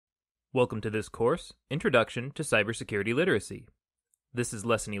Welcome to this course, Introduction to Cybersecurity Literacy. This is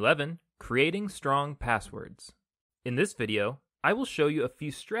Lesson 11, Creating Strong Passwords. In this video, I will show you a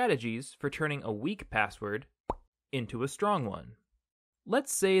few strategies for turning a weak password into a strong one.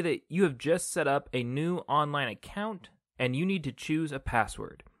 Let's say that you have just set up a new online account and you need to choose a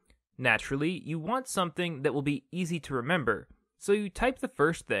password. Naturally, you want something that will be easy to remember, so you type the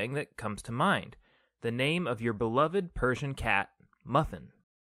first thing that comes to mind, the name of your beloved Persian cat, Muffin.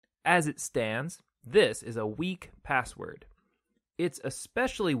 As it stands, this is a weak password. It's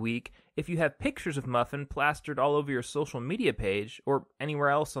especially weak if you have pictures of Muffin plastered all over your social media page or anywhere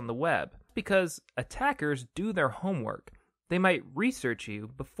else on the web, because attackers do their homework. They might research you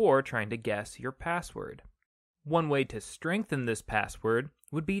before trying to guess your password. One way to strengthen this password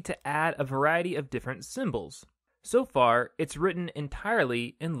would be to add a variety of different symbols. So far, it's written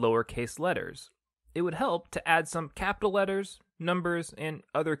entirely in lowercase letters. It would help to add some capital letters, numbers, and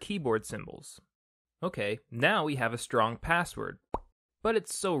other keyboard symbols. Okay, now we have a strong password, but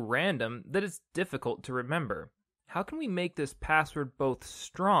it's so random that it's difficult to remember. How can we make this password both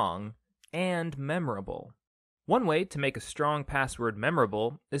strong and memorable? One way to make a strong password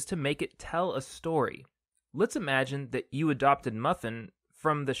memorable is to make it tell a story. Let's imagine that you adopted Muffin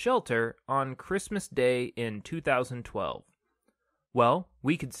from the shelter on Christmas Day in 2012. Well,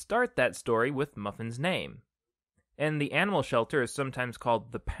 we could start that story with Muffin's name. And the animal shelter is sometimes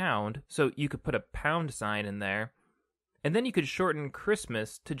called the Pound, so you could put a pound sign in there. And then you could shorten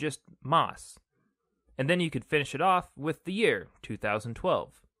Christmas to just Moss. And then you could finish it off with the year,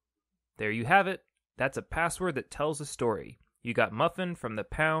 2012. There you have it. That's a password that tells a story. You got Muffin from the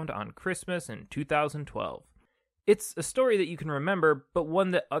Pound on Christmas in 2012. It's a story that you can remember, but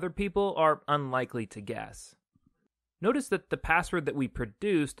one that other people are unlikely to guess. Notice that the password that we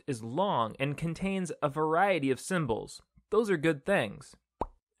produced is long and contains a variety of symbols. Those are good things.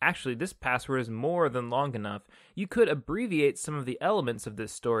 Actually, this password is more than long enough. You could abbreviate some of the elements of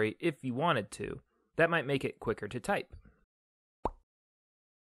this story if you wanted to. That might make it quicker to type.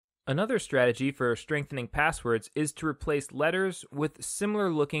 Another strategy for strengthening passwords is to replace letters with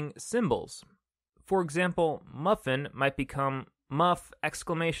similar-looking symbols. For example, Muffin might become Muff!N.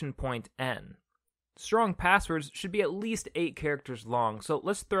 Strong passwords should be at least 8 characters long, so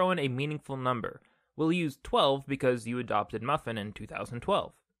let's throw in a meaningful number. We'll use 12 because you adopted Muffin in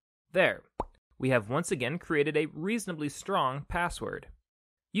 2012. There. We have once again created a reasonably strong password.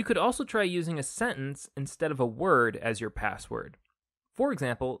 You could also try using a sentence instead of a word as your password. For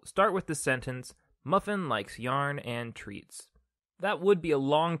example, start with the sentence, Muffin likes yarn and treats. That would be a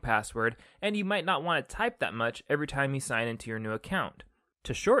long password, and you might not want to type that much every time you sign into your new account.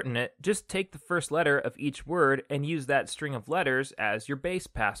 To shorten it, just take the first letter of each word and use that string of letters as your base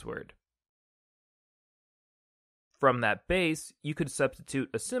password. From that base, you could substitute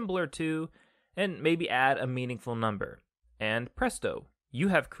a symbol or two and maybe add a meaningful number. And presto, you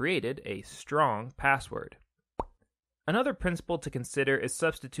have created a strong password. Another principle to consider is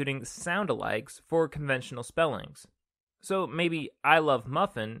substituting sound-alikes for conventional spellings. So maybe I love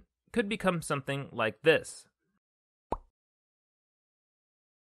Muffin could become something like this.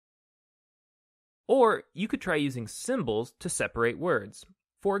 Or you could try using symbols to separate words.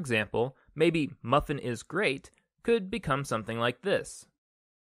 For example, maybe Muffin is great could become something like this.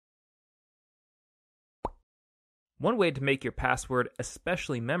 One way to make your password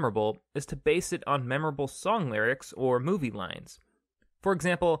especially memorable is to base it on memorable song lyrics or movie lines. For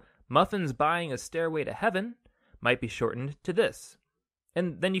example, Muffin's buying a stairway to heaven might be shortened to this.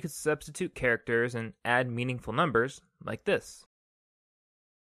 And then you could substitute characters and add meaningful numbers like this.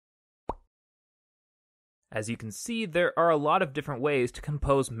 As you can see, there are a lot of different ways to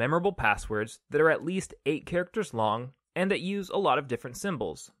compose memorable passwords that are at least 8 characters long and that use a lot of different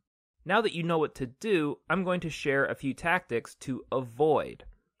symbols. Now that you know what to do, I'm going to share a few tactics to avoid.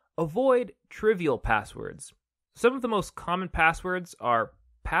 Avoid trivial passwords. Some of the most common passwords are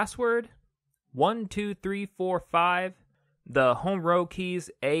password, 12345, the home row keys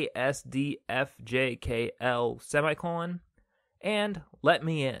ASDFJKL, and let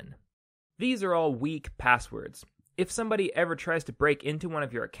me in. These are all weak passwords. If somebody ever tries to break into one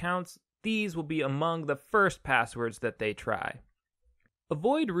of your accounts, these will be among the first passwords that they try.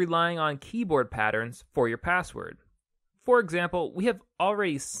 Avoid relying on keyboard patterns for your password. For example, we have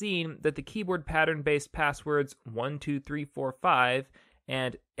already seen that the keyboard pattern-based passwords 12345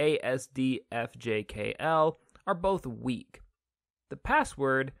 and ASDFJKL are both weak. The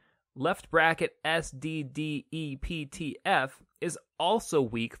password _SDDEPTF is also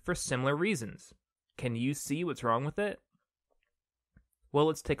weak for similar reasons. Can you see what's wrong with it? Well,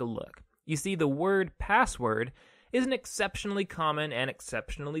 let's take a look. You see, the word password is an exceptionally common and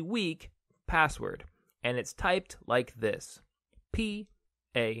exceptionally weak password, and it's typed like this: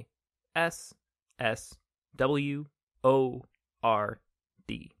 PASSWORD.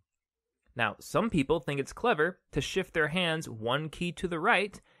 Now, some people think it's clever to shift their hands one key to the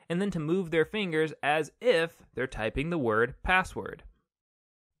right and then to move their fingers as if they're typing the word password.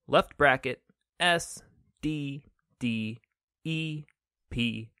 Left bracket SDDEPTF.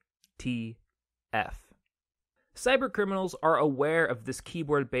 Cybercriminals are aware of this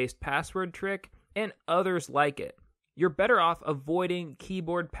keyboard-based password trick and others like it. You're better off avoiding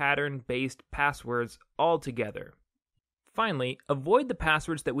keyboard pattern-based passwords altogether. Finally, avoid the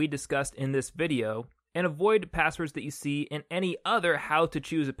passwords that we discussed in this video, and avoid passwords that you see in any other how to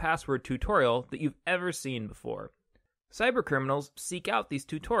choose a password tutorial that you've ever seen before. Cybercriminals seek out these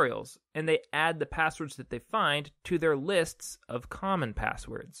tutorials, and they add the passwords that they find to their lists of common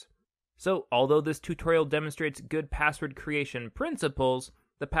passwords. So, although this tutorial demonstrates good password creation principles,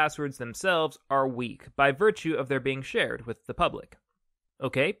 the passwords themselves are weak by virtue of their being shared with the public.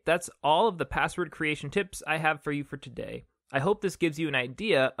 Okay, that's all of the password creation tips I have for you for today. I hope this gives you an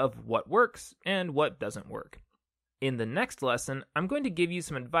idea of what works and what doesn't work. In the next lesson, I'm going to give you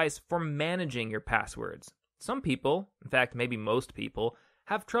some advice for managing your passwords. Some people, in fact maybe most people,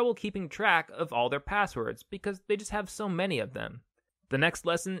 have trouble keeping track of all their passwords because they just have so many of them. The next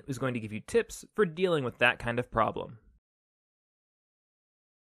lesson is going to give you tips for dealing with that kind of problem.